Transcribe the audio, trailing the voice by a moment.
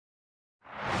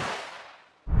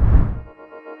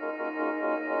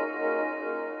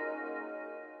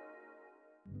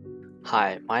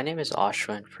Hi, my name is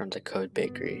Ashwin from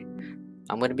TheCodeBakery.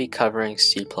 I'm going to be covering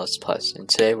C++, and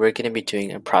today we're going to be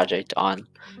doing a project on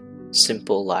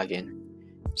simple login.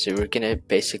 So we're going to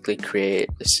basically create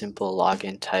a simple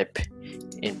login type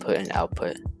input and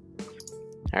output.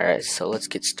 Alright, so let's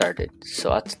get started.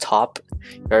 So at the top,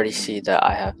 you already see that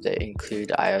I have the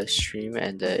include IO stream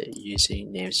and the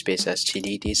using namespace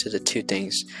std. These are the two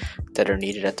things that are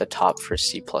needed at the top for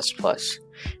C++.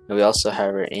 And we also have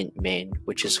our int main,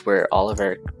 which is where all of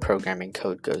our programming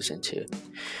code goes into.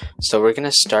 So we're going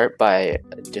to start by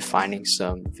defining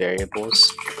some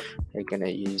variables. We're going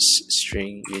to use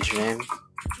string username,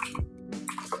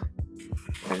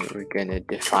 and we're going to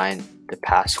define the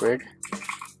password.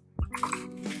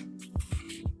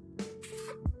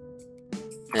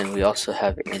 And we also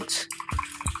have int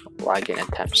login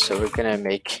attempt. So we're going to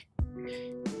make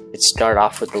it start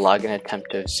off with the login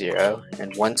attempt of 0,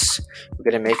 and once we're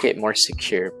going to make it more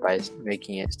secure by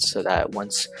making it so that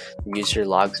once the user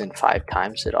logs in 5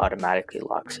 times, it automatically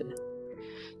locks it.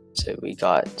 So we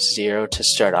got 0 to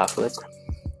start off with.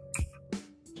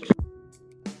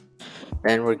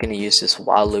 Then we're going to use this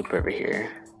while loop over here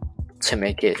to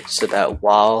make it so that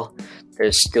while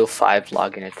there's still 5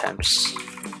 login attempts,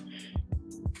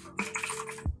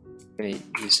 I'm going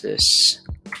to use this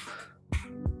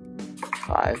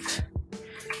 5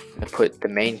 and put the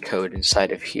main code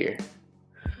inside of here.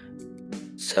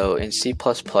 So in C++,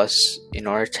 in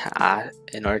order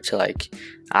to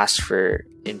ask for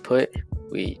input,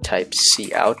 we type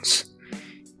cout,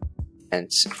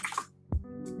 and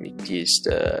we use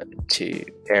the 2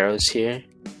 arrows here,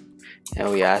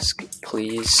 and we ask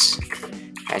please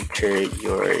enter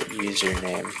your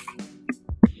username.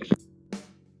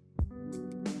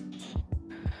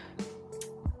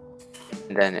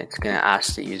 And then it's going to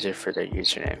ask the user for their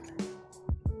username.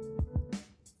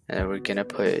 And then we're going to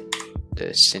put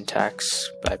the syntax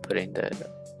by putting the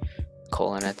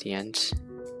colon at the end.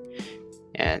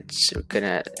 And so we're going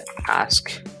to ask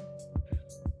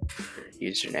for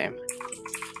username.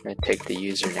 We're going to take the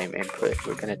username input.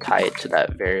 We're going to tie it to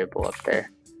that variable up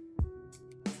there.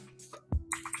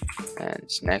 And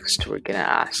next we're going to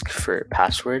ask for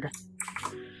password.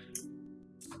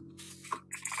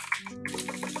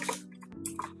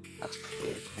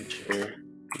 Enter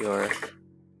your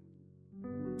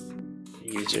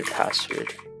user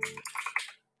password.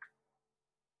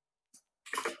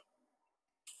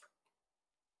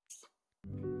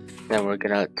 Then we're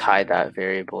gonna tie that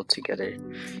variable together.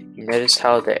 You notice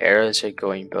how the arrows are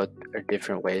going both are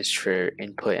different ways for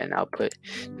input and output.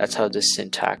 That's how the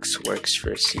syntax works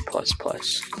for C++.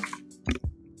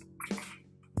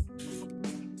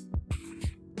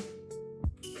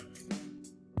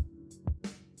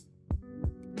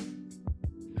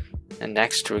 And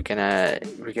next we're gonna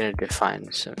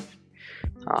define some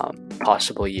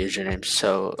possible usernames.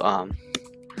 So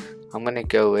I'm gonna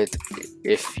go with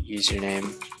if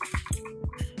username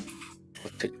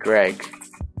with the Greg,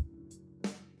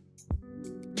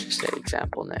 just an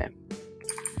example name.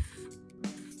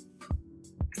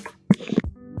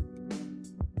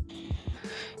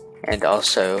 And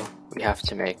also we have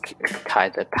to tie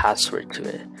the password to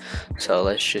it. So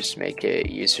let's just make it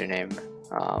username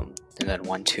and then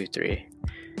 1, 2, 3.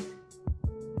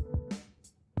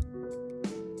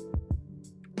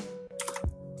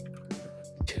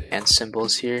 Two and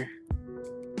symbols here.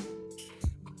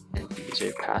 And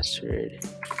user password.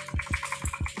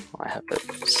 I have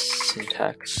a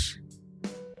syntax.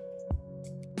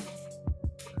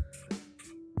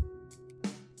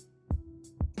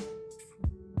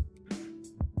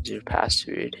 User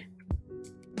password.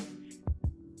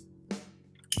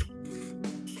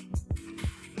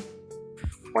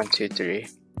 One, two, three.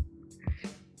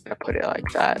 I'm gonna put it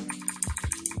like that.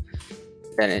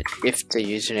 Then if the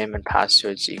username and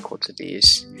password is equal to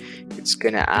these, it's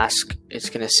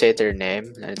gonna say their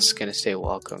name, and it's gonna say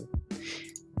welcome.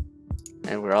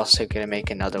 And we're also gonna make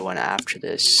another one after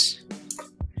this.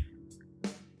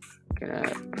 I'm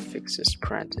gonna fix this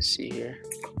parenthesis here.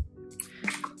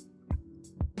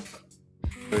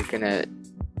 We're gonna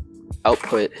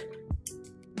output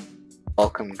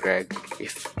welcome Greg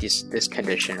if this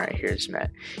condition right here is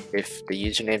met. If the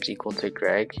username is equal to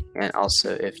Greg, and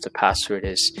also if the password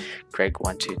is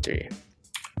Greg123.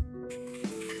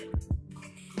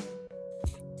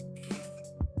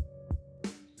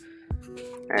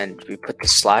 And we put the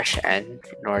 /n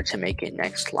in order to make a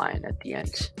next line at the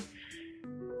end.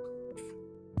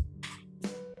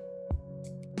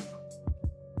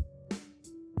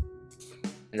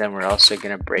 And then we're also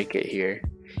going to break it here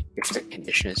if the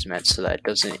condition is met, so that it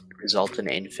doesn't result in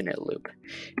an infinite loop.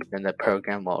 Then the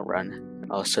program will run.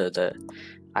 Also, the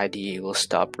IDE will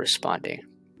stop responding.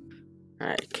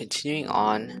 Alright, continuing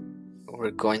on, we're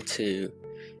going to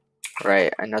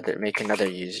make another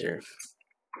user.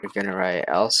 We're gonna write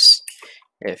else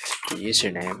if the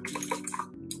username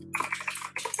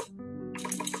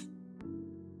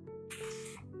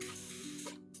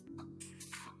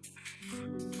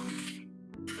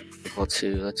equal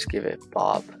to, let's give it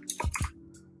Bob.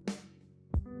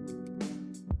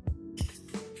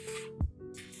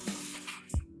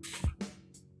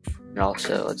 And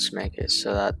also let's make it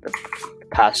so that the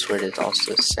password is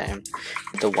also the same,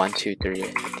 the 123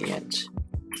 at the end.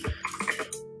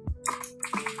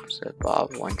 So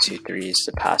Bob123 is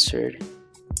the password.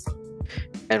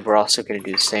 And we're also going to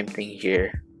do the same thing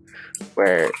here,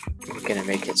 where we're going to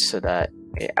make it so that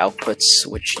it outputs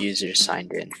which user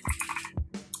signed in,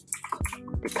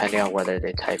 depending on whether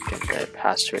they typed in the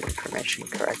password information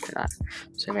correct or not.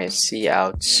 So I made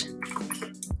cout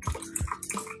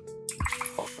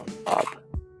welcome Bob.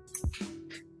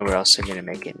 And we're also going to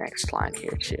make a next line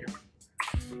here too.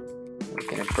 We're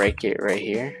going to break it right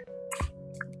here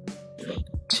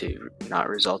to not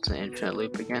result in an infinite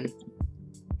loop again.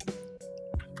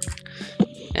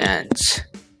 And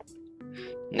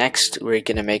next we're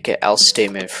going to make an else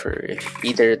statement for if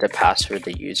either the password or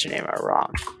the username are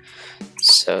wrong.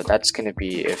 So that's going to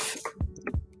be if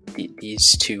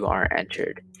these two aren't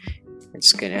entered.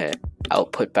 It's going to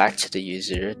output back to the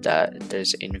user that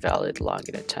there's invalid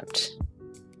login attempt.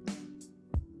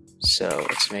 So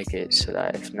let's make it so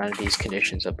that if none of these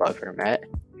conditions above are met,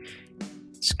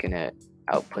 it's going to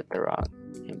output the wrong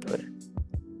input.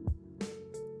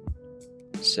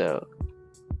 So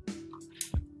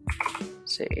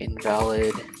say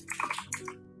invalid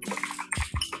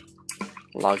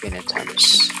login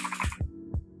attempts.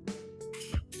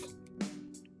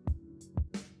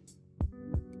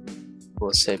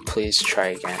 We'll say please try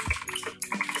again,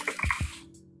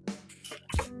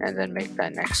 and then make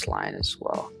that next line as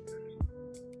well.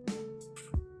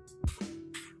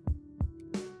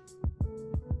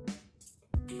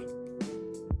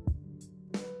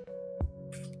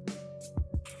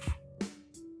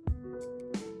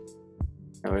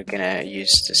 And we're gonna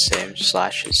use the same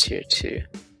slashes here too.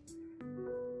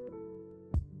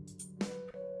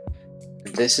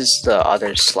 This is the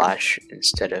other slash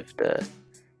instead of the,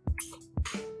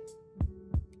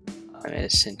 I made a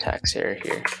syntax error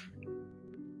here.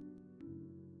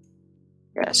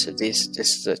 Yeah, so this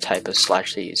is the type of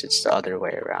slash they use, it's the other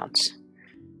way around.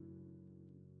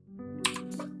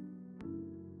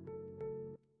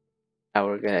 Now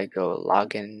we're gonna go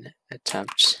login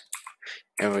attempts,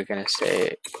 and we're gonna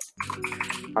say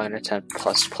login attempt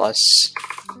plus plus,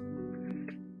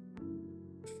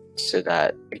 so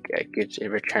that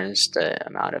it returns the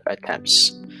amount of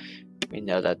attempts. We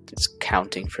know that it's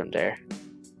counting from there.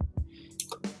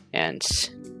 And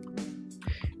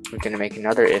we're going to make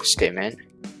another if statement.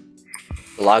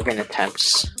 Login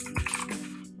attempts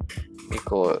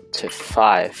equal to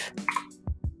 5.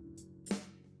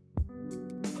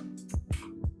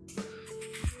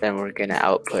 Then we're going to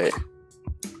output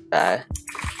that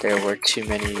there were too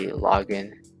many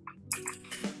login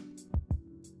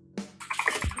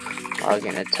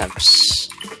attempts,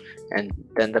 and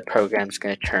then the program is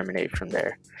going to terminate from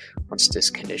there once this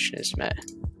condition is met.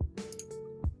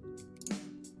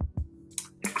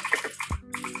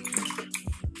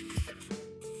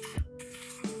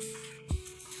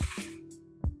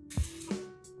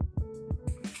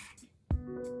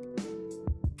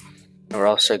 And we're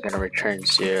also going to return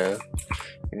 0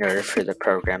 in order for the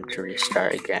program to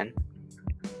restart again.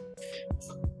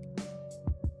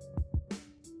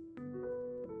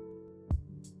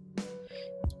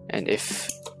 And if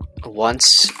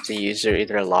once the user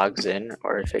either logs in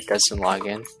or if it doesn't log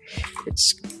in,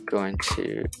 it's going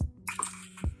to,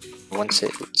 once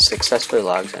it successfully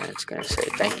logs in, it's going to say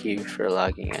thank you for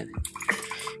logging in.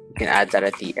 You can add that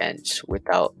at the end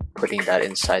without putting that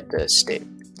inside the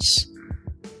statements.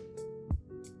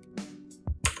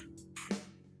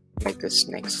 Make this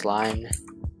next line.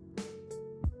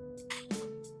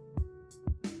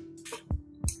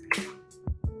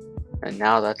 And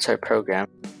now that's our program.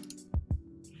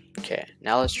 Okay,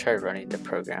 now let's try running the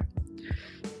program.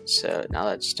 So now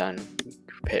that's done,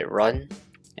 hit run,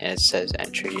 and it says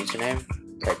enter username,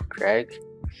 type Greg.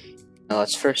 Now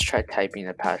let's first try typing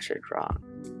the password wrong,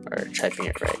 or typing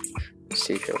it right. Let's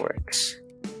see if it works.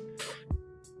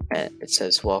 And it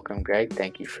says welcome Greg,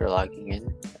 thank you for logging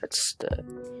in. That's the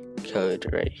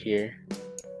code right here.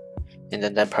 And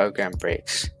then that program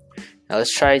breaks. Now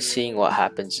let's try seeing what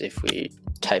happens if we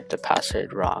type the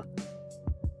password wrong.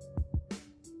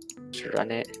 Let's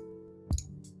run it.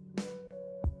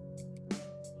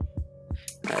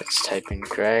 Let's type in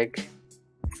Greg,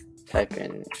 type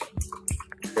in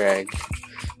Greg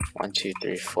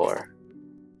 1234.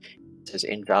 It says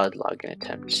invalid login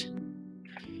attempt.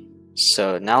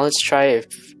 So now let's try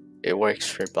if it works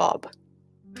for Bob.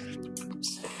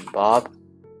 Bob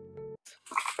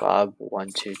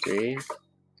 123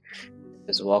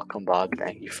 says welcome Bob,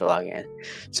 thank you for logging in.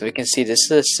 So we can see this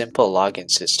is a simple login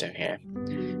system here,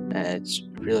 and it's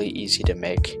really easy to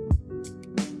make.